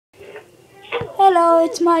Hello,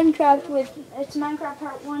 it's Minecraft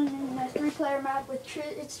Part 1 in a 3-player map with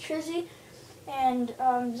it's Trizzy and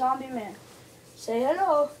Zombieman. Say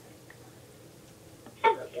hello.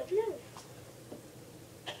 Hello, Governor.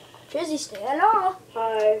 Trizzy, say hello.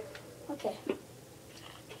 Hi. Okay.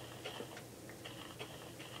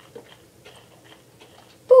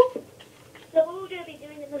 Boop. So what we're going to be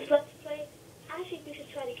doing in this Let's Play, I think we should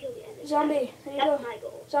try to kill the enemy. Zombie, there you That's go. my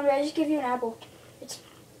goal. Zombie, I just give you an apple. It's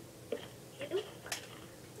You?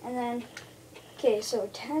 and then okay, so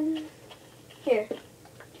 10 here.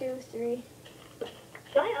 2, 3.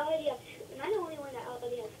 So I already have two. Am I the only one that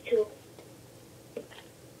already has two?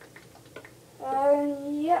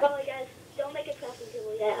 Yeah. Sorry guys, don't make a crafting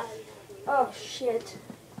table yet. I already have one. Oh shit.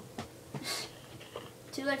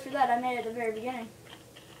 Too late for that, I made it at the very beginning.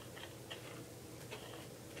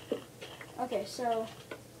 Okay, so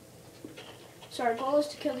our goal is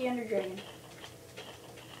to kill the Ender Dragon.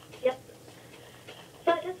 Yep.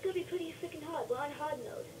 But that's going to be pretty freaking hard. We're on hard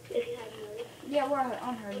mode, if you haven't noticed. Yeah, we're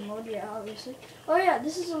on hard mode, yeah, obviously. Oh yeah,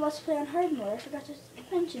 this is a Let's Play on hard mode. I forgot to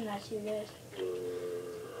mention that to you guys.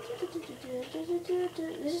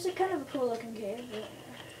 This is a kind of a cool looking cave, but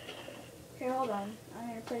here, hold on. I'm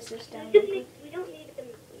gonna place this down real quick. We don't need to,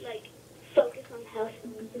 like, focus on house. We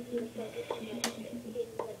just need to focus on, like,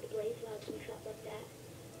 getting, like, the blaze rods and stuff like that.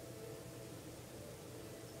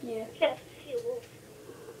 Yeah. Yes, see a wolf.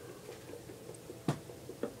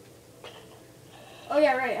 Oh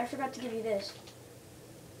yeah, right, I forgot to give you this.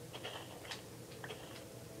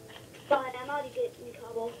 Fine, I'm already getting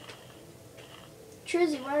cobble.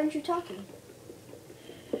 Trizzy, why aren't you talking?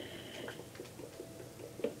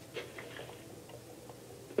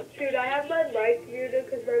 Dude, I have my mic muted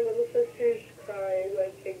because my little sister's crying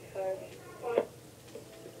like big time.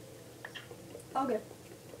 Okay.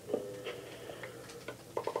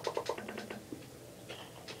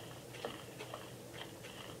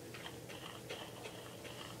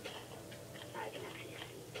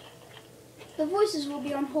 The voices will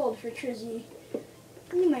be on hold for Trizzy.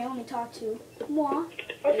 You may only talk to moi.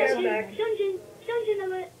 Okay, I'm back. Dungeon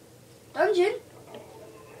alert. Dungeon?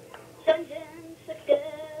 Dungeon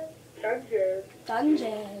success.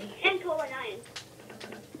 Dungeon. And coal and iron.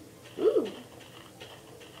 Ooh.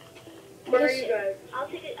 Where are you guys? I'll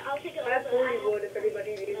take it I have over. 40 wood if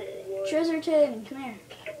anybody needs wood. Trizerton, come here.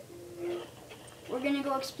 We're gonna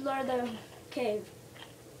go explore the cave.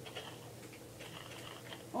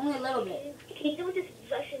 Only a little bit. Can you don't just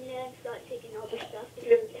rush in there and start taking all the stuff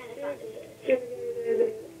because we kind of found it.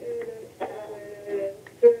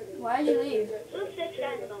 Why'd you leave? We'll fix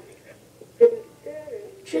that in a moment.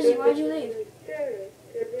 Trizzy, why'd you leave?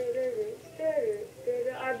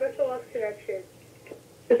 I must have lost connection.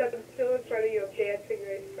 Because I'm still in front of you. I'm dancing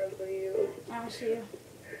right in front of you. I don't see you.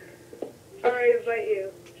 Alright, invite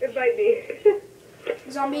you. Invite me.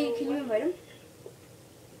 Zombie, can you invite him?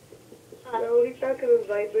 No, he's not going to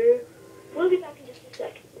invite me. We'll be back in just a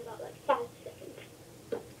second. In about like 5 seconds.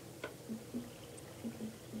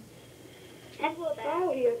 And we're back.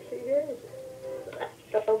 Oh, he actually did.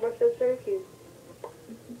 Oh, must have thank you.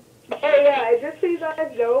 Oh yeah, and just so you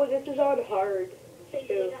guys know, this is on hard. Thank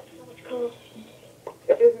you, that's so much cool.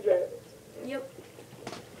 Isn't it? Yep.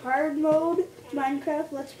 Hard mode,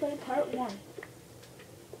 Minecraft Let's Play Part 1.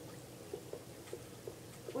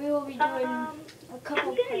 We will be doing a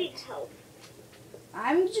couple I'm gonna need parts. help.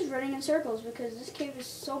 I'm just running in circles because this cave is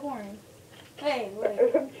so boring. Hey, wait.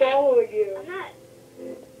 I'm following you. I'm not.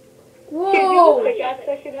 Whoa! Can you pickaxe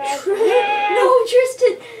I can have? No,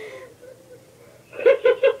 Tristan!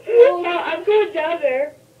 I'm going down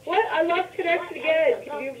there. What? I lost connection again.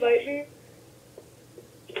 Can you invite me?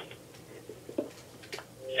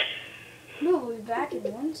 No, we'll be back in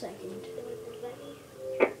 1 second.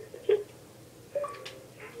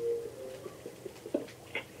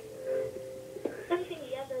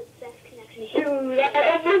 Dude, I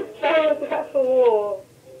almost fell off the wall.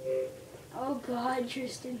 Oh god,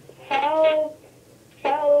 Tristan. Help.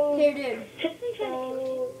 Help. Here, dude.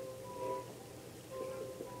 Help.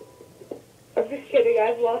 I'm just kidding.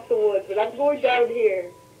 I've lost the wood, but I'm going down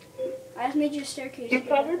here. I just made you a staircase. You to get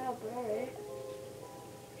covered? back up, alright.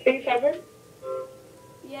 Are you covered?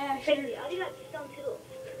 Yeah, sure. I already got stone tools.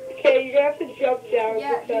 Okay, you're gonna have to jump down.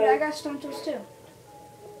 Yeah, dude, I got stone tools too.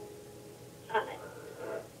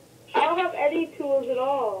 I don't have any tools at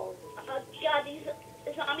all. God, these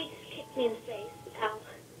zombies kicked me in the face. Ow.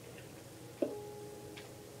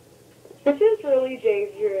 This is really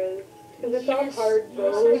dangerous. Because it's on Yes, hard yes,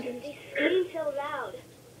 mode. They scream so loud.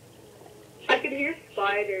 I can hear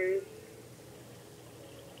spiders.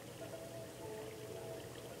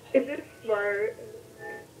 Is this smart?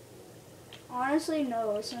 Honestly,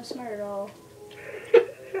 no, it's not smart at all.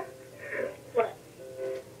 What?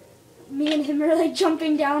 Me and him are like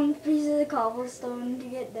jumping down pieces of cobblestone to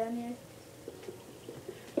get down here.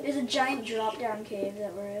 There's a giant drop down cave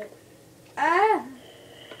that we're at. Ah!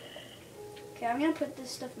 Okay, I'm gonna put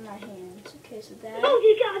this stuff in my hands. Okay, so that Oh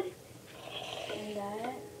dear God! and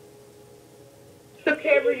that. So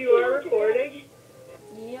Cameron, you are recording?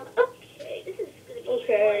 Yep. Okay, this is gonna be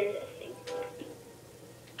Okay. more interesting.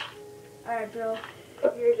 Alright, bro. I'm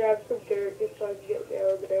gonna grab some dirt just so I can get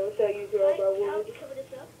down there without using all my How wood. to cover this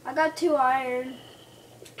up? I got 2 iron.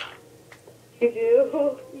 You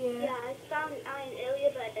do? Yeah. Yeah, I found an iron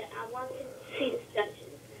earlier, but I wanted to see this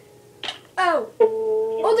dungeon. Oh!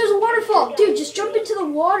 Oh, Oh, there's a waterfall! Dude, just jump into the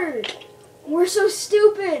water! We're so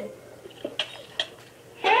stupid!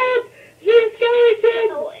 help! You're skeleton!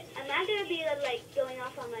 Oh, am I gonna be like going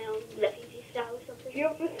off on my own refugee style or something? Do you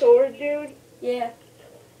have a sword, dude? Yeah,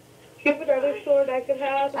 Do you have another sword I could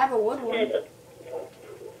have? I have a wood one.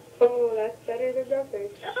 Oh, that's better than nothing.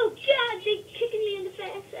 Oh God, they're kicking me in the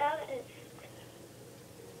face.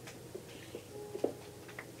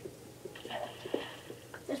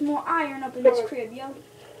 There's more iron up in this crib, yo.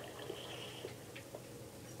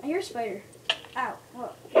 I hear a spider. Ow.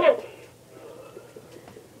 What? Oh.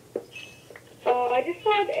 Oh, I just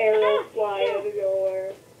saw an arrow fly out of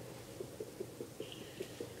nowhere.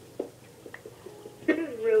 This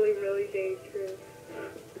is really, really dangerous.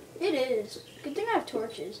 It is. Good thing I have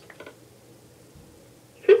torches.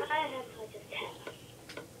 I have such a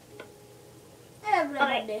tap.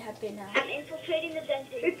 Every day happy now. I'm infiltrating the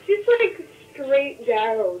dungeon. It's just like straight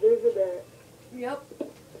down, isn't it? Yep.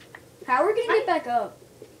 How are we gonna get back up?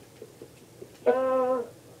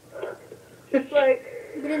 Just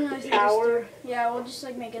like We didn't really see tower. this. Yeah, we'll just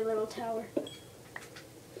like make a little tower.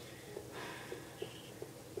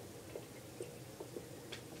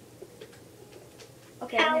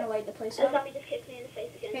 Okay, I'm gonna light the place A up. zombie just kicked me in the face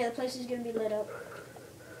again. Okay, the place is gonna be lit up.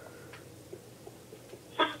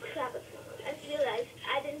 Oh crap! I just realized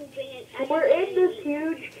I didn't bring it. We're in this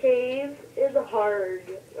huge cave in the hard.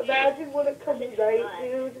 Imagine when it comes night,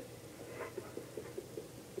 dude.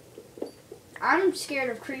 I'm scared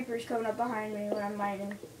of creepers coming up behind me when I'm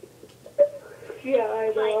mining. Yeah,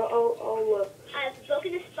 I know. I'll look. I've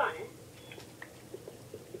broken the spawner.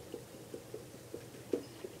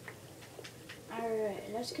 Alright,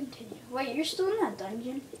 let's continue. Wait, you're still in that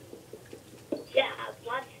dungeon? Yeah, I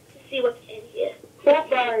want to see what's in here. Don't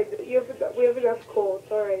mind. We have enough coal.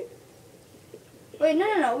 It's alright. Wait,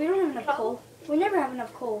 no, we don't have enough coal. We never have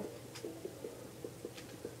enough coal.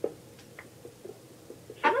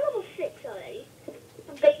 I'm at level 6 already.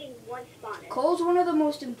 I'm making one spawner. Coal's one of the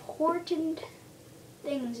most important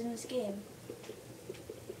things in this game.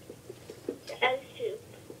 That is true.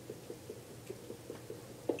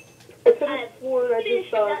 I could have sworn I just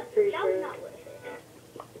saw a That was creeper. not worth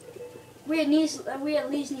it. We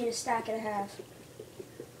at least need a stack and a half.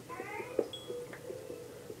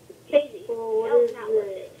 Crazy. Oh, That what was is not worth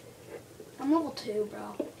this? it. I'm level 2,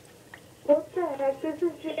 bro. What the heck? This is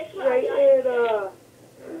just Guess what right I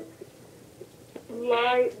in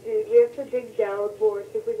line, dude. We have to dig down more,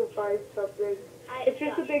 see if we can find something. It's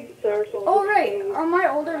just a big circle. Oh, right. On my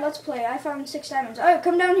older Let's Play, I found 6 diamonds. Oh,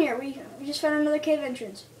 come down here. We just found another cave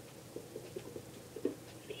entrance.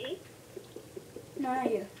 Me? No,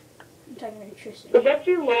 not you. I'm talking to Tristan. It must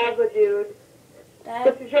be lava, dude. That,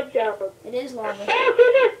 Let's jump down. it is lava. Oh,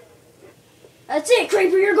 goodness! That's it,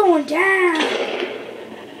 Creeper. You're going down.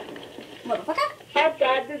 Motherfucker. How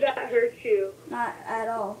bad did that hurt you? Not at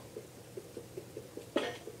all.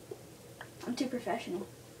 I'm too professional.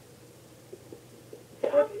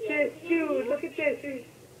 What's this, dude? Look at this.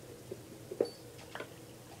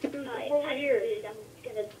 Dude, come over here. I'm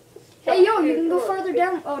gonna... Hey, yo, you can go farther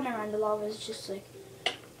down. Oh, never mind. The lava is just like...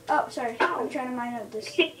 Oh, sorry. I'm trying to mine out this.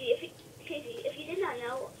 Casey, if you did not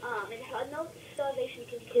know, in hard mode, starvation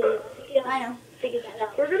can kill you. I think you I know. figured that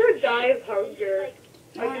out. We're gonna die of hunger.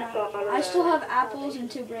 No, I just thought of I that. still have apples and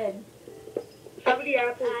 2 bread. How many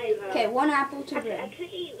apples do you have? Okay, 1 apple, 2 I bread. could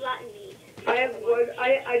eat rotten meat. I have one.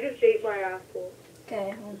 I just ate my apple.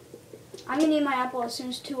 Okay, I'm gonna eat my apple as soon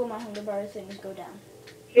as 2 of my hunger bar things go down.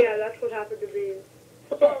 Yeah, that's what happened to me.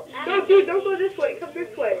 Well, No, dude, don't go this way. Come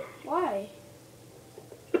this way. Why?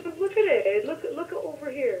 Look at it. Look over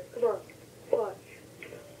here. Come on. Watch.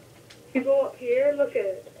 You go up here. Look at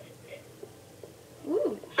it.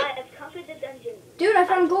 Ooh. I have conquered the dungeon. Dude, I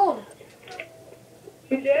found gold.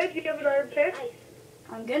 You did? Do you have an iron pick?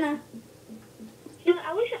 I'm gonna. You know,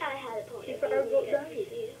 I wish I had a pony. If I were go down.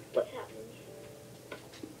 See what's happening.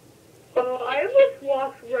 I almost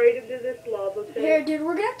walked right into this lava pit. Here, dude,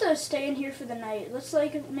 we're gonna have to stay in here for the night. Let's,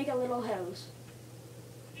 like, make a little house.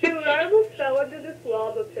 Dude, I almost fell into this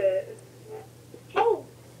lava pit.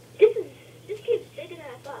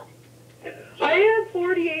 far. I have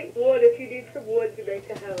 48 wood if you need some wood to make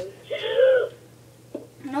a house.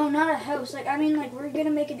 No, not a house. Like, I mean, like, we're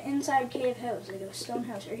gonna make an inside cave house, like a stone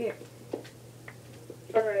house right here.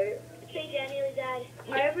 Alright. Okay, I nearly died.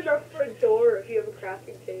 I have enough for a door if you have a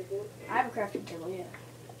crafting table. I have a crafting table, yeah.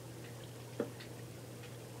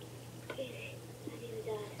 Okay, I nearly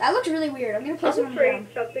died. That looks really weird. I'm gonna place it I'm on the ground.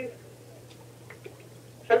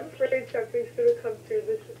 afraid something's gonna come through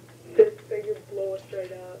this thing and blow us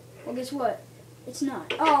right out. Well, guess what? It's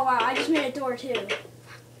not. Oh, wow, I just made a door, too.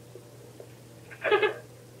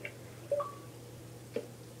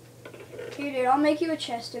 Here, dude, I'll make you a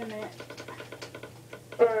chest in a minute.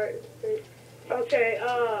 Alright. Okay,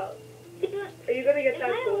 are you gonna get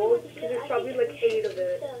that gold? Because there's probably like 8 of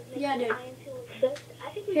it. Yeah, dude.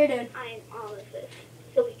 I think we Here, should dude. iron all of this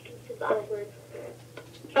so we can survive.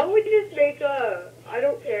 How would you just make I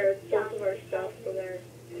don't care, it's both of our stuff for there.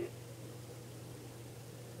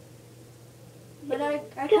 But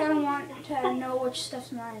I kind of want to know which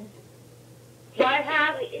stuff's mine. This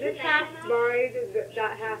half's mine and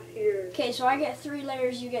that half's yours. Okay, so I get 3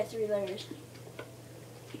 layers, you get 3 layers.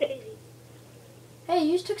 Crazy. Hey,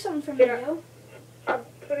 you just took something from me, Yeah. yo. I'm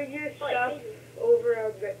putting your stuff over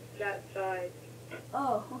on that side.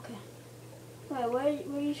 Oh, okay. Wait,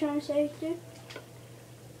 what are you trying to say, dude?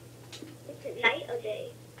 Is it night or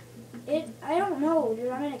day? I don't know, dude.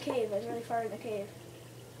 I'm in a cave. I was really far in the cave.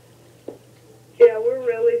 Yeah, we're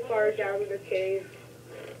really far down in the cave.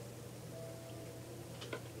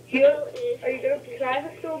 Are you gonna, can I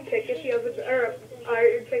have a stone pick if you have or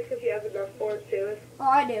iron pick if you have enough for it too? Oh,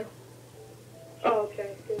 I do. Oh,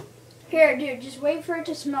 okay, good. Here, dude, just wait for it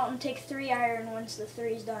to smelt and take 3 iron once the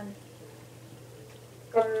 3's done.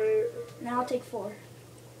 Alright. Now I'll take 4.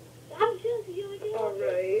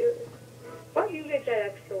 Alright. Why do you get that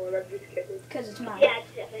extra one? I'm just kidding. Because it's mine. Yeah,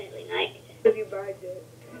 it's definitely night. Because you mined it.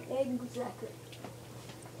 Exactly.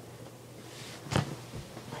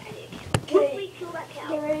 Quickly kill that cow.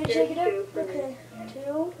 Get ready to There's take it up? 2 for me. Okay.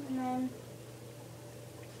 2, and then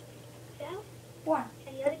Cow? 1.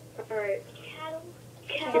 And the other Alright. cattle?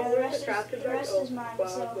 Yeah, Cattle? the rest is mine,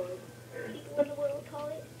 so. People in the world call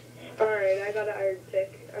it. Alright, I got an iron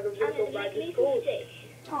pick. I'm I'm gonna go gonna buy make me this some gold. steak.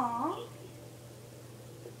 Aww.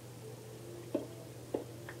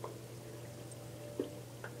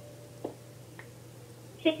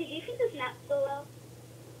 Casey, do you think this map will go well?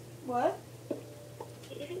 What?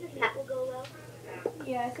 Do you think this map will go well?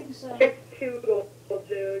 Yeah, I think so. It's 2 gold,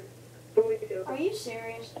 dude. Only 2. Are you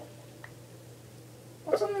serious?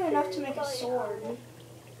 That's only enough to make a sword.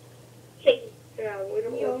 Casey, Yeah, we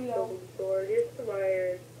don't Yo, want yo. stone sword. Here's some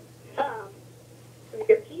iron. you need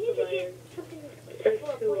to Here's some get iron. something There's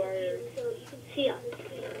for a 2 point of iron. view so you can see on the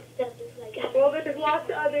screen and stuff. It's like, Well, there's lots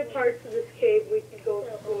of other parts of this cave we can go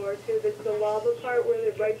explore too. There's the lava part where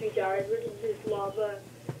there might be diamonds. There's lava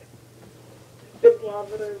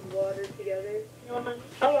and water together. no,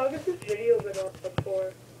 How long has this video been on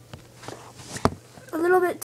for? A little bit